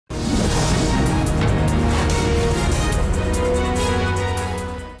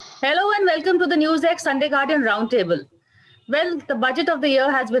welcome to the NewsX Sunday Guardian Roundtable. Well, the budget of the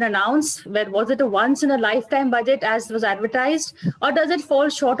year has been announced. Was it a once-in-a-lifetime budget as was advertised, or does it fall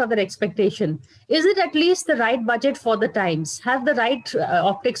short of their expectation? Is it at least the right budget for the times? Have the right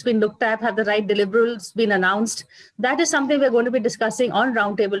optics been looked at? Have the right deliverables been announced? That is something we're going to be discussing on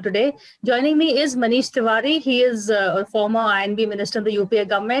Roundtable today. Joining me is Manish Tiwari. He is a former INB minister in the UPA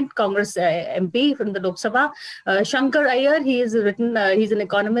government, Congress MP from the Lok Sabha. Shankar Iyer, he's an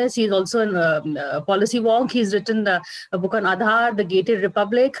economist. He's also in policy wonk. He's written a book on Aadhaar, the Gated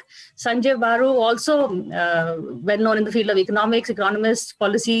Republic. Sanjay Baru, also well known in the field of economics, economist,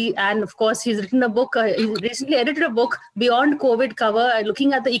 policy, and of course, he's written a book. He recently edited a book, Beyond COVID Cover,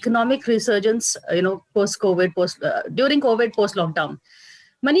 looking at the economic resurgence, post-COVID, during COVID, post-lockdown.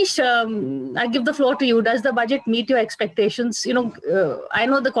 Manish, I give the floor to you. Does the budget meet your expectations? I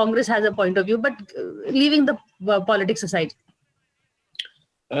know the Congress has a point of view, but leaving the politics aside.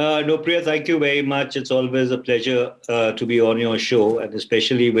 No, Priya, thank you very much. It's always a pleasure to be on your show, and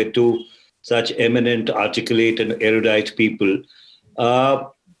especially with two such eminent, articulate, and erudite people.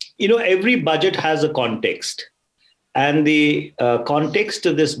 Every budget has a context. And the context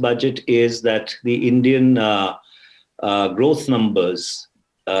of this budget is that the Indian growth numbers,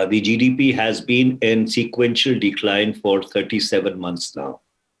 the GDP has been in sequential decline for 37 months now.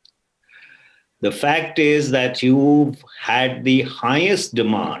 The fact is that you've had the highest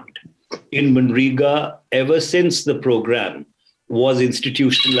demand in Manrega ever since the program was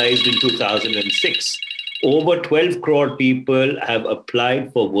institutionalized in 2006. Over 12 crore people have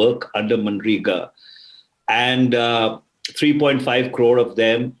applied for work under Manrega, and 3.5 crore of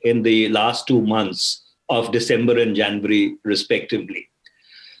them in the last 2 months of December and January, respectively.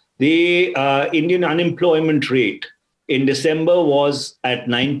 The Indian unemployment rate in December was at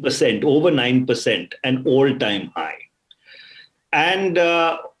 9%, over 9%, an all-time high. And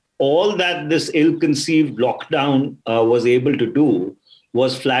all that this ill-conceived lockdown was able to do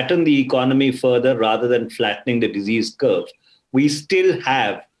was flatten the economy further rather than flattening the disease curve. We still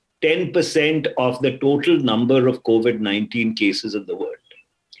have 10% of the total number of COVID-19 cases in the world.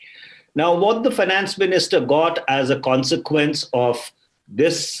 Now, what the finance minister got as a consequence of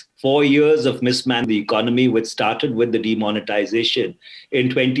this 4 years of mismanaging the economy, which started with the demonetization in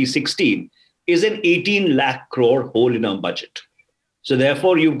 2016, is an 18 lakh crore hole in our budget. So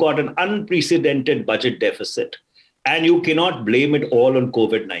therefore, you've got an unprecedented budget deficit, and you cannot blame it all on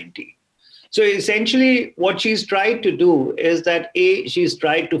COVID-19. So essentially, what she's tried to do is that, she's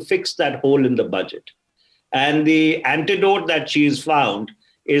tried to fix that hole in the budget. And the antidote that she's found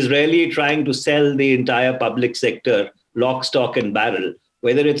is really trying to sell the entire public sector lock, stock, and barrel.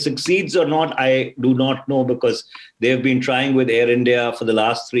 Whether it succeeds or not, I do not know, because they've been trying with Air India for the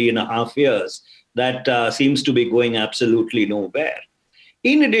last 3.5 years. That seems to be going absolutely nowhere.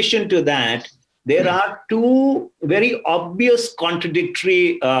 In addition to that, there are two very obvious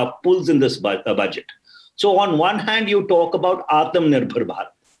contradictory pulls in this budget. So on one hand, you talk about Atmanirbhar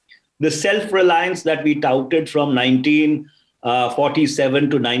Bharat, the self-reliance that we touted from 1947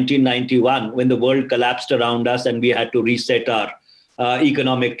 to 1991, when the world collapsed around us and we had to reset our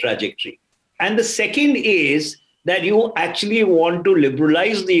economic trajectory. And the second is that you actually want to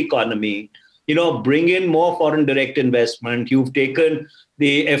liberalize the economy, bring in more foreign direct investment. You've taken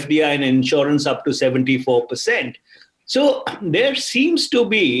the FDI and insurance up to 74%. So there seems to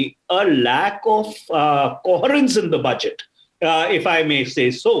be a lack of coherence in the budget, if I may say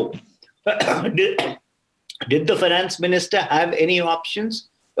so. Did the finance minister have any options?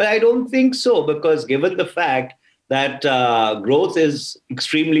 Well, I don't think so, because given the fact that growth is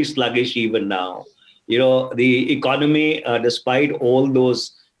extremely sluggish even now. The economy, despite all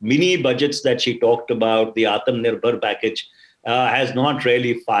those mini budgets that she talked about, the Atmanirbhar package, has not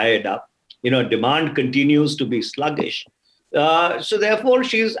really fired up. Demand continues to be sluggish. So therefore,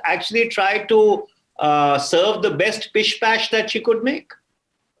 she's actually tried to serve the best pish-pash that she could make.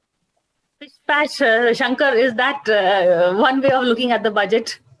 Pish-pash, Shankar, is that one way of looking at the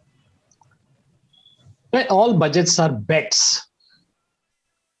budget? Well, all budgets are bets.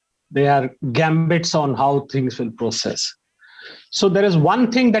 They are gambits on how things will process. So there is one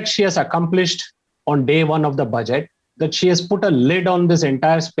thing that she has accomplished on day one of the budget, that she has put a lid on this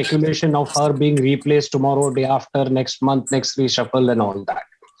entire speculation of her being replaced tomorrow, day after, next month, next reshuffle, and all that.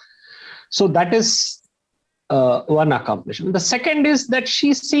 So that is one accomplishment. The second is that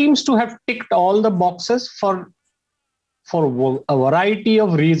she seems to have ticked all the boxes for a variety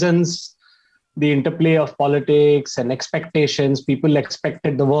of reasons. The interplay of politics and expectations. People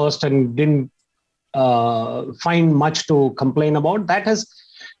expected the worst and didn't find much to complain about. That has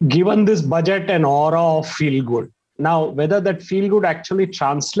given this budget an aura of feel good. Now, whether that feel good actually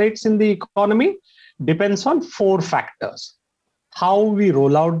translates in the economy depends on 4 factors. How we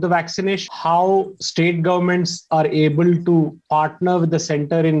roll out the vaccination, how state governments are able to partner with the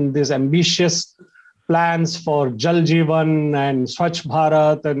center in these ambitious plans for Jal Jeevan and Swachh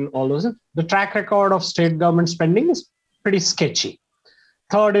Bharat and all those. The track record of state government spending is pretty sketchy.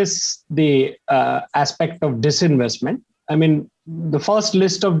 Third is the aspect of disinvestment. I mean, the first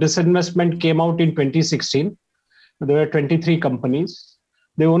list of disinvestment came out in 2016. There were 23 companies.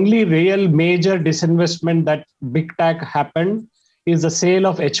 The only real major disinvestment that big tech happened is the sale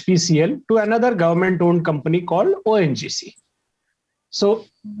of HPCL to another government-owned company called ONGC. So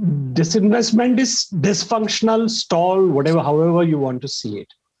disinvestment is dysfunctional, stall, whatever, however you want to see it.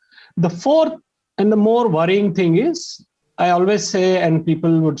 The fourth and the more worrying thing is, I always say, and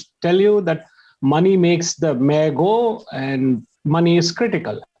people would tell you that money makes the mayor go and money is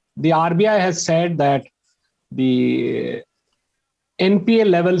critical. The RBI has said that the NPA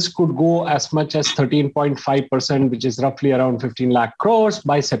levels could go as much as 13.5%, which is roughly around 15 lakh crores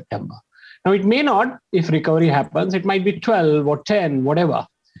by September. Now, it may not, if recovery happens, it might be 12 or 10, whatever.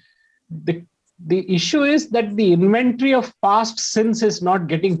 The issue is that the inventory of past sins is not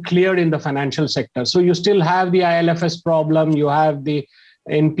getting cleared in the financial sector. So you still have the ILFS problem, you have the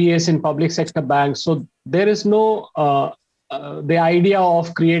NPS in public sector banks. So there is no, the idea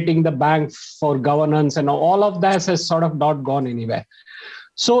of creating the bank for governance and all of that has sort of not gone anywhere.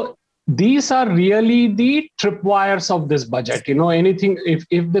 So these are really the tripwires of this budget. You know, anything,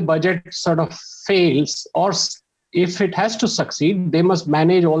 if the budget sort of fails or if it has to succeed, they must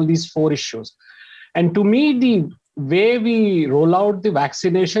manage all these 4 issues. And to me, the way we roll out the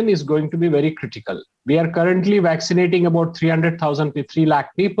vaccination is going to be very critical. We are currently vaccinating about 300,000 to 3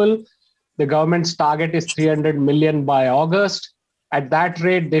 lakh people. The government's target is 300 million by August. At that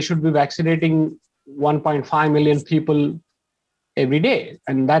rate, they should be vaccinating 1.5 million people every day.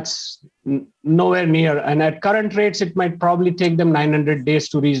 And that's nowhere near. And at current rates, it might probably take them 900 days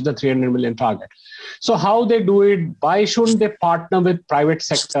to reach the 300 million target. So how they do it, why shouldn't they partner with private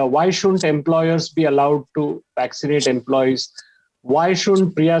sector? Why shouldn't employers be allowed to vaccinate employees? Why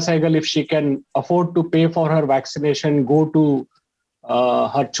shouldn't Priya Sahgal, if she can afford to pay for her vaccination, go to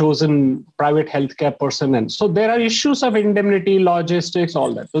her chosen private healthcare person? And so there are issues of indemnity, logistics,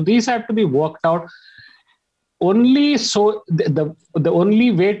 all that. So these have to be worked out. Only so the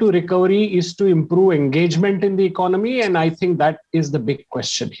only way to recovery is to improve engagement in the economy. And I think that is the big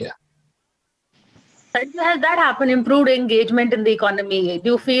question here. Has that happened, improved engagement in the economy?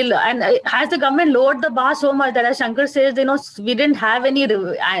 Do you feel, and has the government lowered the bar so much that, as Shankar says, you know, we didn't have any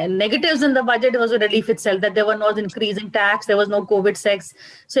negatives in the budget? It was a relief itself that there was no increase in tax, there was no COVID sex.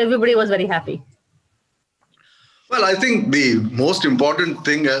 So everybody was very happy. Well, I think the most important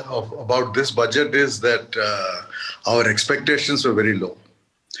thing about this budget is that our expectations were very low.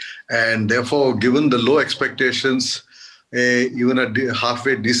 And therefore, given the low expectations, even a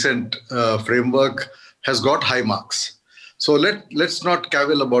halfway decent framework has got high marks. So let's not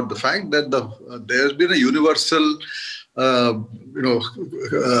cavil about the fact that there's been a universal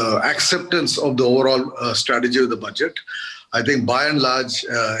acceptance of the overall strategy of the budget. I think by and large,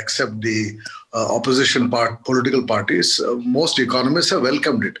 except the opposition political parties, most economists have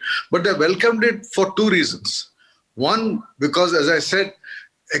welcomed it. But they welcomed it for 2 reasons. One, because, as I said,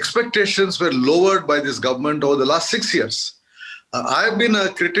 expectations were lowered by this government over the last 6 years. I've been a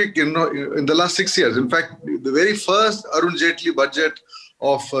critic, in the last 6 years. In fact, the very first Arun Jaitley budget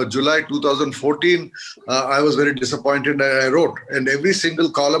of July 2014, I was very disappointed, and I wrote. And every single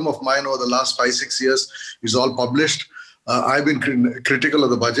column of mine over the last 5-6 years is all published. I've been critical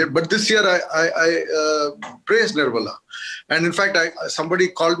of the budget, but this year I praised Nirmala. And in fact, somebody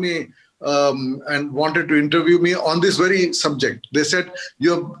called me and wanted to interview me on this very subject. They said,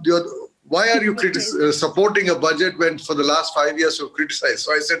 why are you supporting a budget when for the last 5 years you've criticized?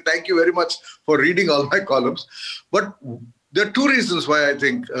 So I said, thank you very much for reading all my columns. But there are 2 reasons why I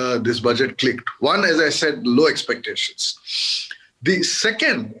think this budget clicked. One, as I said, low expectations. The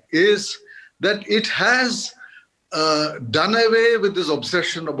second is that it has done away with this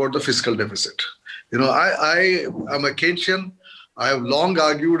obsession about the fiscal deficit. You know, I am a Keynesian. I have long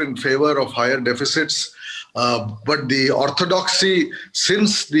argued in favor of higher deficits, but the orthodoxy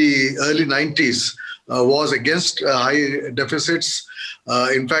since the early 90s was against high deficits.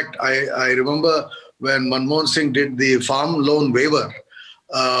 In fact, I remember when Manmohan Singh did the farm loan waiver,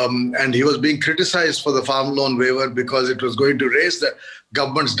 and he was being criticized for the farm loan waiver because it was going to raise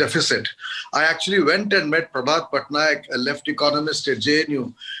government's deficit. I actually went and met Prabhat Patnaik, a left economist at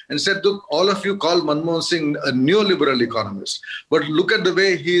JNU, and said, look, all of you call Manmohan Singh a neoliberal economist, but look at the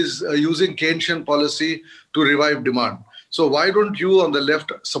way he's using Keynesian policy to revive demand. So why don't you on the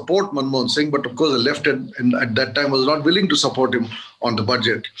left support Manmohan Singh? But of course, the left at that time was not willing to support him on the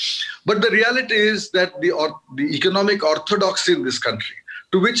budget. But the reality is that the economic orthodoxy in this country,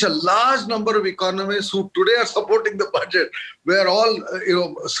 to which a large number of economists who today are supporting the budget were all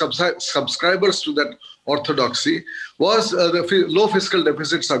subscribers to that orthodoxy, was the low fiscal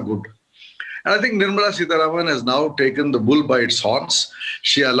deficits are good. And I think Nirmala Sitharaman has now taken the bull by its horns.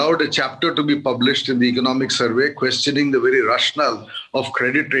 She allowed a chapter to be published in the Economic Survey questioning the very rationale of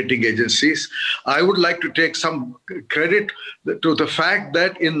credit rating agencies. I would like to take some credit to the fact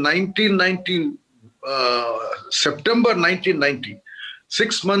that in September 1990,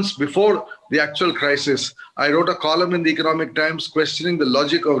 6 months before the actual crisis, I wrote a column in the Economic Times questioning the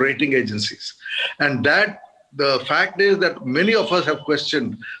logic of rating agencies. And the fact is that many of us have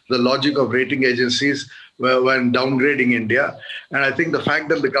questioned the logic of rating agencies when downgrading India. And I think the fact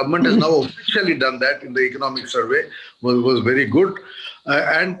that the government has now officially done that in the Economic Survey was very good.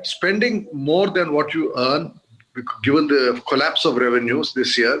 And spending more than what you earn, given the collapse of revenues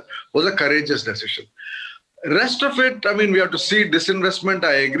this year, was a courageous decision. Rest of it, I mean, we have to see disinvestment.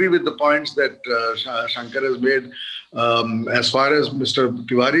 I agree with the points that Shankar has made. As far as Mr.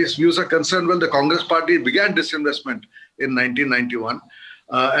 Tiwari's views are concerned, well, the Congress party began disinvestment in 1991.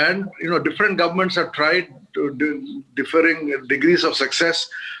 And, different governments have tried differing degrees of success.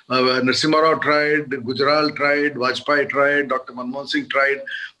 Narasimha Rao tried, Gujarat tried, Vajpayee tried, Dr. Manmohan Singh tried.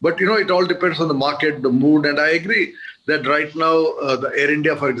 But, it all depends on the market, the mood. And I agree that right now, the Air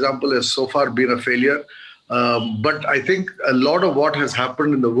India, for example, has so far been a failure. But I think a lot of what has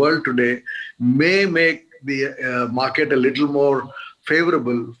happened in the world today may make the market a little more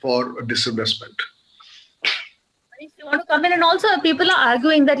favorable for disinvestment. You want to come in, and also people are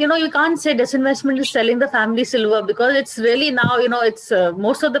arguing that, you can't say disinvestment is selling the family silver, because it's really now, it's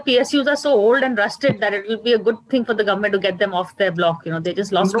most of the PSUs are so old and rusted that it will be a good thing for the government to get them off their block. They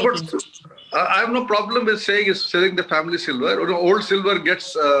just lost making. I have no problem with saying it's selling the family silver. Old silver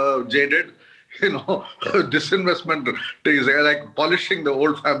gets jaded. Disinvestment is like polishing the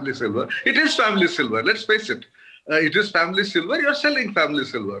old family silver. It is family silver. Let's face it. It is family silver. You're selling family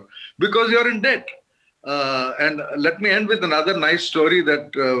silver because you're in debt. And let me end with another nice story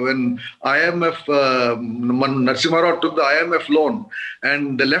that when IMF, Narasimha Rao took the IMF loan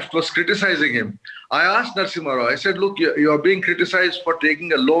and the left was criticizing him. I asked Narasimha Rao, I said, look, you are being criticized for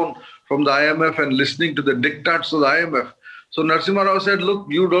taking a loan from the IMF and listening to the diktats of the IMF. So Narasimha Rao said, look,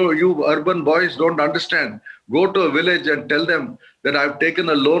 you urban boys don't understand. Go to a village and tell them that I've taken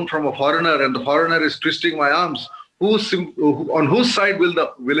a loan from a foreigner and the foreigner is twisting my arms. On whose side will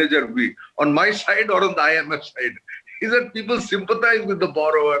the villager be? On my side or on the IMF side? He said people sympathize with the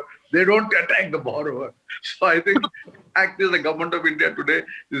borrower. They don't attack the borrower. So I think the fact is the government of India today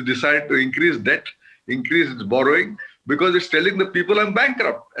is decided to increase debt, increase its borrowing, because it's telling the people I'm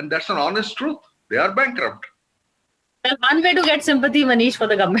bankrupt. And that's an honest truth. They are bankrupt. Well, one way to get sympathy, Manish, for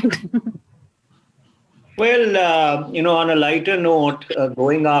the government. Well, on a lighter note,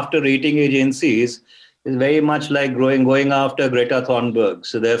 going after rating agencies is very much like going after Greta Thunberg.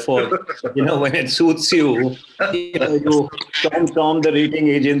 So therefore, when it suits you, you storm the rating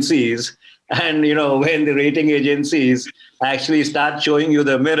agencies. And, when the rating agencies actually start showing you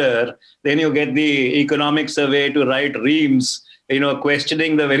the mirror, then you get the Economic Survey to write reams,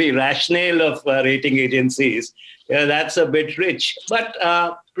 questioning the very rationale of rating agencies. That's a bit rich. But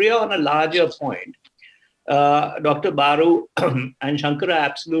Priya, on a larger point, Dr. Baru and Shankar are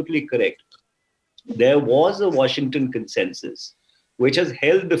absolutely correct. There was a Washington consensus which has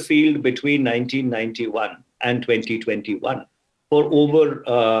held the field between 1991 and 2021 for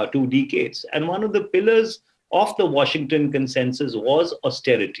over 2 decades. And one of the pillars of the Washington consensus was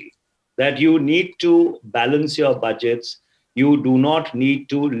austerity, that you need to balance your budgets. You do not need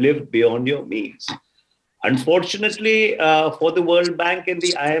to live beyond your means. Unfortunately, for the World Bank and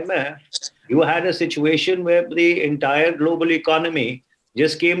the IMF, you had a situation where the entire global economy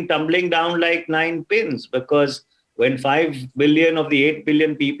just came tumbling down like 9 pins, because when 5 billion of the 8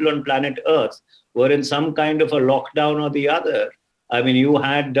 billion people on planet Earth were in some kind of a lockdown or the other, I mean, you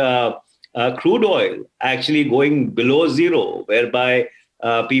had crude oil actually going below zero, whereby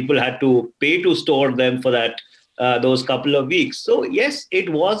people had to pay to store them for those couple of weeks. So yes, it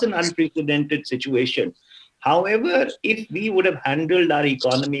was an unprecedented situation. However, if we would have handled our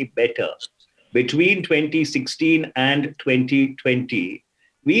economy better between 2016 and 2020,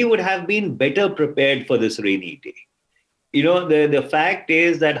 we would have been better prepared for this rainy day. the fact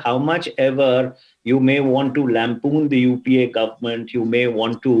is that how much ever you may want to lampoon the UPA government, you may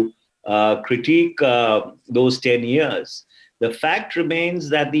want to critique those 10 years. The fact remains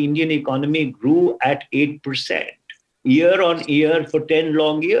that the Indian economy grew at 8% year on year for 10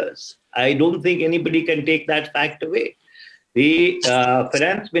 long years. I don't think anybody can take that fact away. The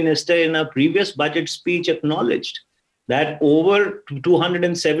finance minister in a previous budget speech acknowledged that over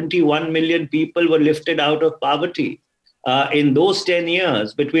 271 million people were lifted out of poverty in those 10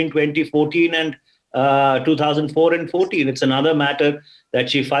 years between 2014 and 2004 and 14. It's another matter that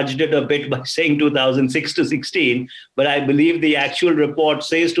she fudged it a bit by saying 2006 to 16, but I believe the actual report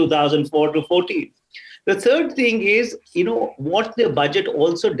says 2004 to 14. The third thing is, what the budget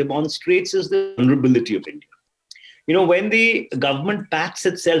also demonstrates is the vulnerability of India. When the government pats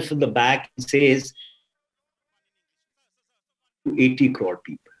itself in the back and says 80 crore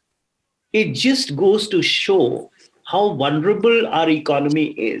people, it just goes to show how vulnerable our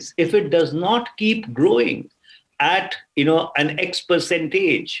economy is. If it does not keep growing at, an X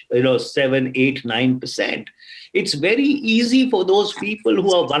percentage, 7, 8, 9%, it's very easy for those people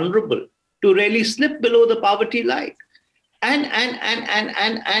who are vulnerable to really slip below the poverty line. And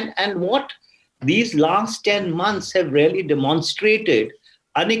what these last 10 months have really demonstrated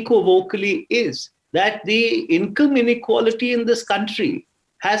unequivocally is that the income inequality in this country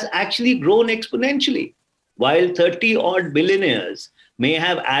has actually grown exponentially. While 30 odd billionaires may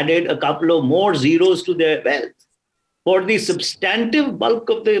have added a couple of more zeros to their wealth, for the substantive bulk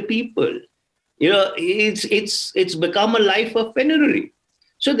of the people, it's become a life of penury.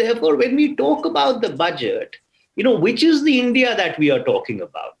 So therefore, when we talk about the budget, which is the India that we are talking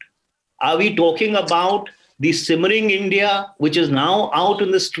about? Are we talking about the simmering India, which is now out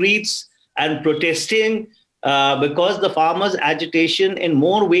in the streets and protesting because the farmers' agitation in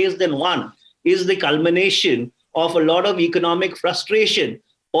more ways than one is the culmination of a lot of economic frustration?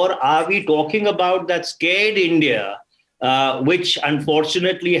 Or are we talking about that scared India, which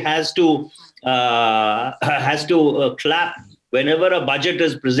unfortunately has to clap whenever a budget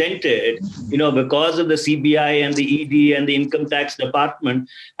is presented, because of the CBI and the ED and the Income Tax Department?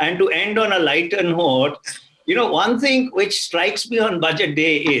 And to end on a lighter note, one thing which strikes me on budget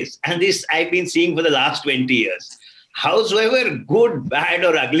day is, and this I've been seeing for the last 20 years, howsoever good, bad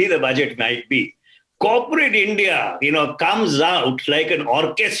or ugly the budget might be, corporate India, comes out like an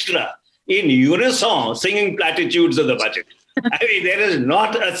orchestra in unison singing platitudes of the budget. I mean, there is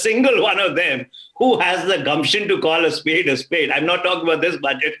not a single one of them who has the gumption to call a spade a spade. I'm not talking about this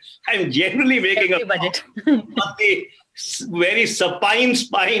budget. I'm generally making a budget of the very supine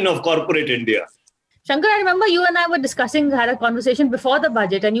spine of corporate India. Shankar, I remember you and I were had a conversation before the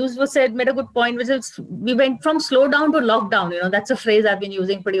budget, and you made a good point, which is we went from slowdown to lockdown. That's a phrase I've been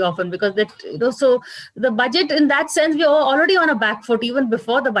using pretty often, because so the budget, in that sense, we are already on a back foot even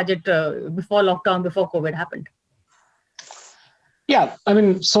before the budget, before lockdown, before COVID happened. Yeah, I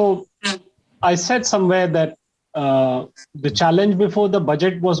mean, so I said somewhere that the challenge before the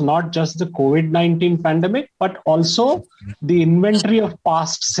budget was not just the COVID-19 pandemic, but also the inventory of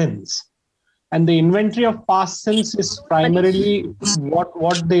past sins. And the inventory of past sins is primarily what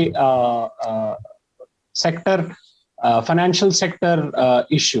the financial sector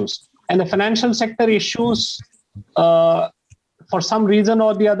issues. And the financial sector issues, for some reason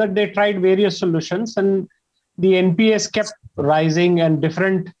or the other, they tried various solutions, and the NPS kept rising and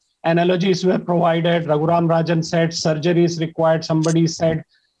different analogies were provided. Raghuram Rajan said surgery is required. Somebody said,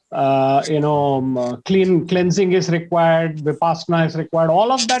 cleansing is required. Vipassana is required.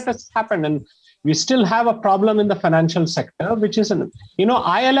 All of that has happened. And we still have a problem in the financial sector, which is,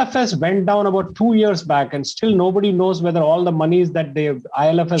 ILFS went down about 2 years back, and still nobody knows whether all the monies that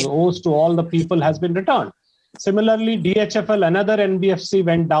ILFS owes to all the people has been returned. Similarly, DHFL, another NBFC,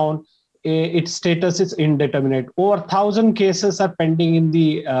 went down. Its status is indeterminate. Over 1,000 cases are pending in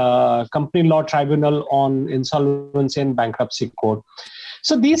the Company Law Tribunal on insolvency and bankruptcy court.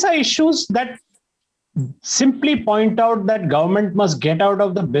 So these are issues that simply point out that government must get out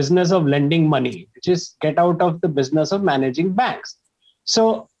of the business of lending money, which is get out of the business of managing banks.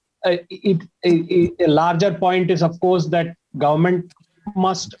 So a larger point is, of course, that government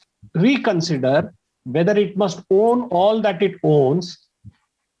must reconsider whether it must own all that it owns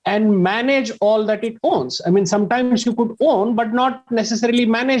and manage all that it owns. I mean, sometimes you could own, but not necessarily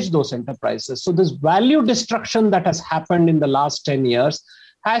manage those enterprises. So this value destruction that has happened in the last 10 years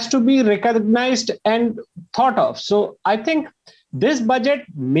has to be recognized and thought of. So I think this budget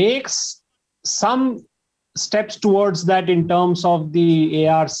makes some steps towards that in terms of the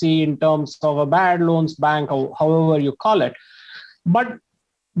ARC, in terms of a bad loans bank, or however you call it. But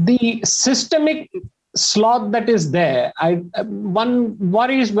the systemic sloth that is there, one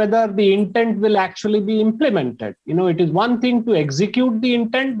worries whether the intent will actually be implemented. It is one thing to execute the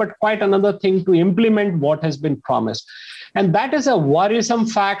intent, but quite another thing to implement what has been promised. And that is a worrisome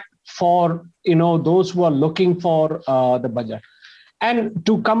fact for those who are looking for the budget. And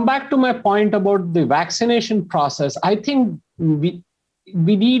to come back to my point about the vaccination process, I think we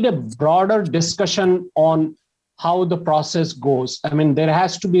need a broader discussion on how the process goes. I mean, there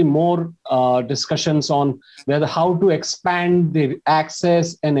has to be more discussions on how to expand the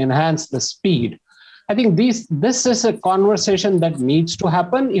access and enhance the speed. I think this is a conversation that needs to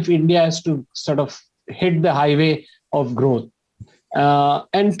happen if India has to sort of hit the highway of growth.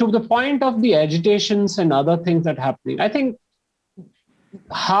 And to the point of the agitations and other things that are happening, I think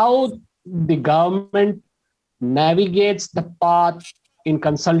how the government navigates the path in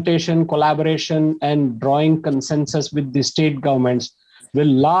consultation, collaboration, and drawing consensus with the state governments will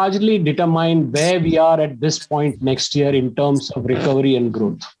largely determine where we are at this point next year in terms of recovery and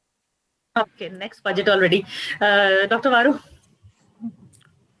growth. Okay, next budget already. Dr. Varu?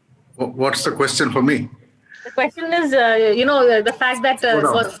 What's the question for me? The question is, the fact that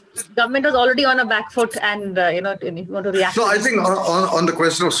government was already on a back foot and, you want to react. No, I think on the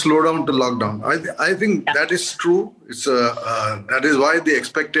question of slowdown to lockdown, I think that is true. It's that is why the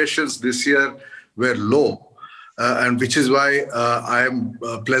expectations this year were low. And which is why I am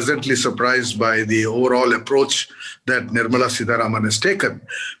pleasantly surprised by the overall approach that Nirmala Sitharaman has taken.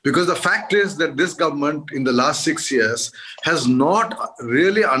 Because the fact is that this government in the last 6 years has not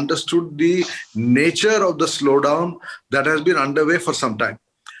really understood the nature of the slowdown that has been underway for some time.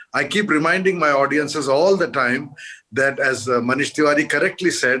 I keep reminding my audiences all the time that, as Manish Tiwari correctly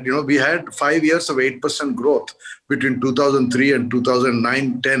said, we had 5 years of 8% growth between 2003 and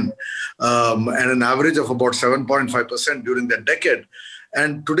 2009-10, and an average of about 7.5% during that decade.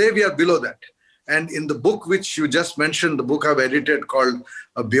 And today we are below that. And in the book which you just mentioned, the book I've edited called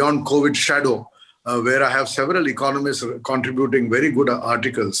Beyond COVID Shadow, where I have several economists contributing very good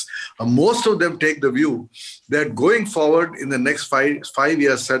articles. Most of them take the view that going forward in the next five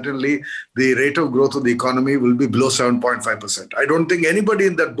years, certainly the rate of growth of the economy will be below 7.5%. I don't think anybody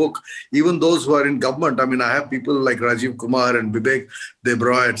in that book, even those who are in government, I mean, I have people like Rajiv Kumar and Vivek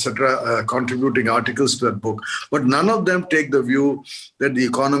Debroy, etc., contributing articles to that book. But none of them take the view that the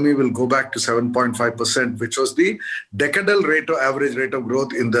economy will go back to 7.5%, which was the decadal average rate of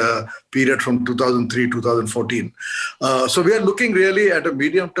growth in the period from 2003-2014. So we are looking really at a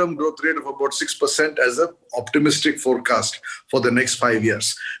medium-term growth rate of about 6% as an optimistic forecast for the next 5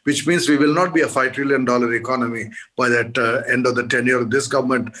 years, which means we will not be a $5 trillion economy by that end of the tenure of this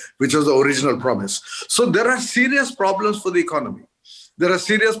government, which was the original promise. So there are serious problems for the economy. There are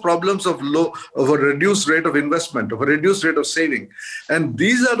serious problems of a reduced rate of investment, of a reduced rate of saving. And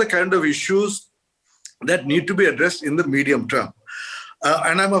these are the kind of issues that need to be addressed in the medium term.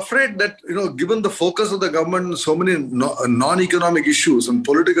 And I'm afraid that, given the focus of the government on so many non-economic issues and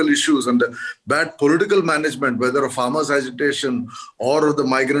political issues and the bad political management, whether of farmers' agitation or of the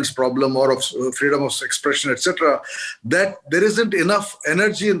migrants' problem or of freedom of expression, etc., that there isn't enough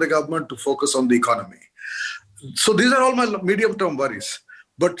energy in the government to focus on the economy. So these are all my medium-term worries.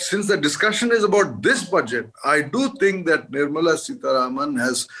 But since the discussion is about this budget, I do think that Nirmala Sitharaman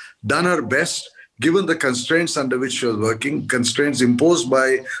has done her best, given the constraints under which she was working, constraints imposed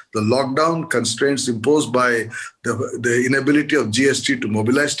by the lockdown, constraints imposed by the inability of GST to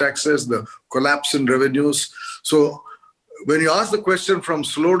mobilize taxes, the collapse in revenues. So when you ask the question from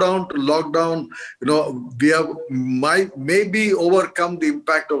slowdown to lockdown, we have maybe overcome the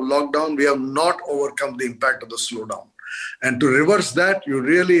impact of lockdown. We have not overcome the impact of the slowdown. And to reverse that, you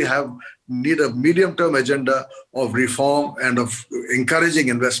really need a medium-term agenda of reform and of encouraging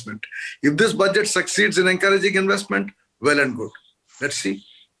investment. If this budget succeeds in encouraging investment, well and good. Let's see.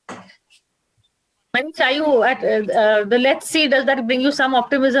 Manish, are you at the let's see, does that bring you some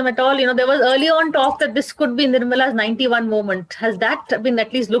optimism at all? There was early on talk that this could be Nirmala's 91 moment. Has that been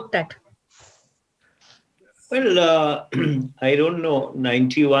at least looked at? Well, I don't know,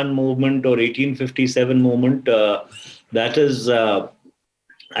 91 movement or 1857 movement, that is,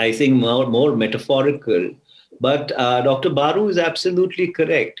 I think, more metaphorical. But Dr. Baru is absolutely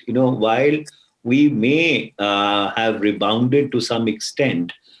correct. While we may have rebounded to some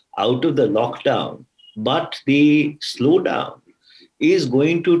extent out of the lockdown, but the slowdown is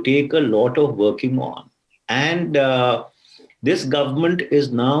going to take a lot of working on. And this government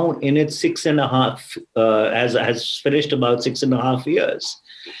is now in its 6.5, has finished about 6.5 years.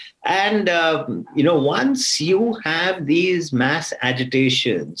 And, once you have these mass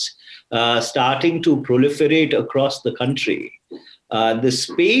agitations starting to proliferate across the country, the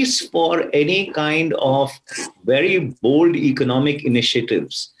space for any kind of very bold economic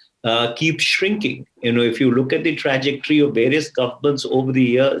initiatives keeps shrinking. If you look at the trajectory of various governments over the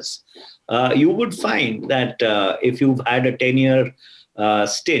years, you would find that if you've had a 10-year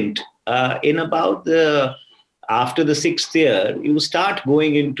stint, in about after the 6th year, you start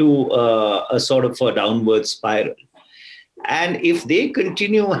going into a sort of a downward spiral. And if they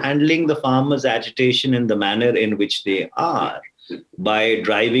continue handling the farmers' agitation in the manner in which they are, by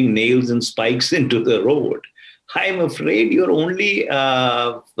driving nails and spikes into the road, I'm afraid you're only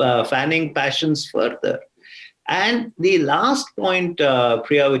fanning passions further. And the last point,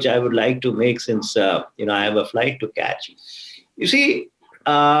 Priya, which I would like to make, since I have a flight to catch. You see,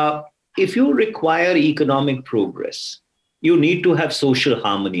 if you require economic progress, you need to have social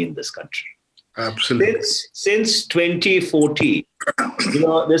harmony in this country. Absolutely. Since 2014,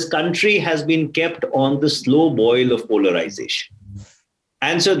 this country has been kept on the slow boil of polarization.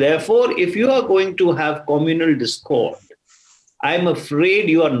 And so therefore, if you are going to have communal discord, I'm afraid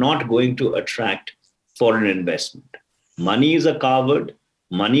you are not going to attract foreign investment. Money is a coward.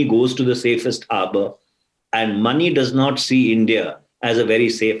 Money goes to the safest harbor. And money does not see India as a very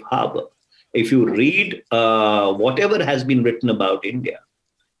safe harbor. If you read whatever has been written about India,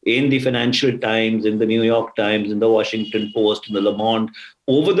 in the Financial Times, in the New York Times, in the Washington Post, in the Le Monde,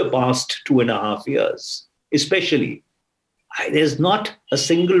 over the past 2.5 years, especially, there's not a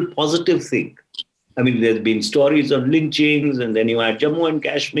single positive thing. I mean, there's been stories of lynchings, and then you had Jammu and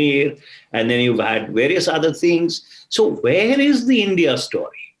Kashmir, and then you've had various other things. So where is the India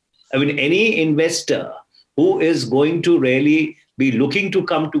story? I mean, any investor who is going to really be looking to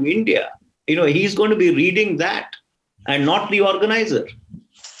come to India, he's going to be reading that and not the organizer.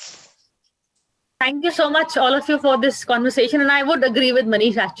 Thank you so much, all of you, for this conversation. And I would agree with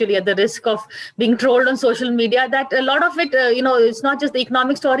Manish, actually, at the risk of being trolled on social media, that a lot of it, it's not just the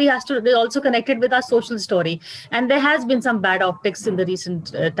economic story, has to be also connected with our social story. And there has been some bad optics in the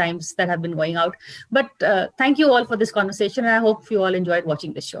recent times that have been going out. But thank you all for this conversation. And I hope you all enjoyed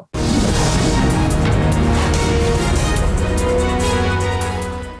watching this show.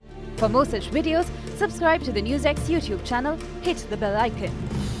 For more such videos, subscribe to the NewsX YouTube channel, hit the bell icon.